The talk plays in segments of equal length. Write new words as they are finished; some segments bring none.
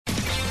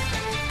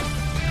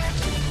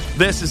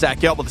This is Zach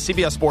Gelb with the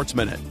CBS Sports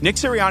Minute. Nick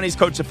Sirianni's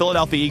coached the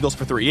Philadelphia Eagles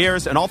for 3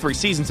 years, and all 3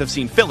 seasons have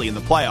seen Philly in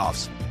the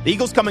playoffs. The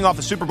Eagles, coming off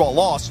a Super Bowl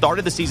loss,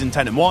 started the season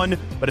 10-1,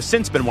 but have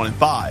since been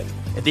 1-5.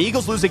 If the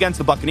Eagles lose against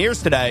the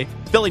Buccaneers today,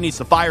 Philly needs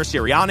to fire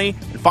Sirianni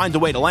and find a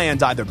way to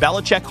land either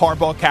Belichick,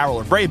 Harbaugh, Carroll,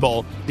 or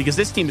Vrabel, because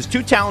this team is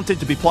too talented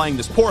to be playing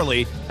this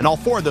poorly, and all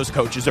 4 of those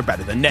coaches are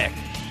better than Nick.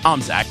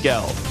 I'm Zach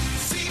Gelb.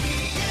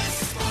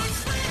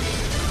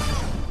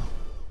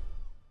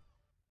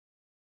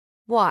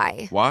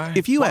 Why? Why?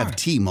 If you have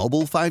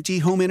T-Mobile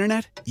 5G home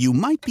internet, you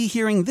might be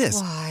hearing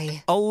this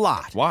Why? a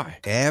lot. Why?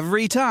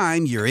 Every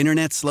time your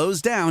internet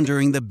slows down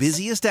during the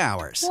busiest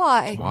hours.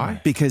 Why?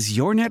 Why? Because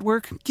your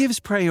network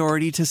gives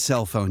priority to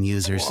cell phone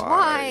users.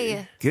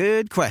 Why?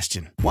 Good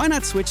question. Why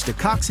not switch to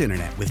Cox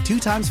Internet with 2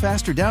 times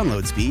faster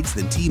download speeds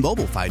than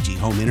T-Mobile 5G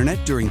home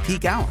internet during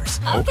peak hours?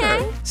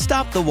 Okay.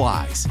 Stop the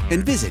whys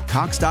and visit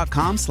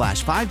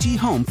cox.com/5G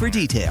home for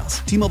details.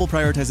 T-Mobile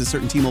prioritizes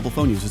certain T-Mobile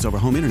phone users over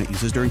home internet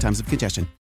users during times of congestion.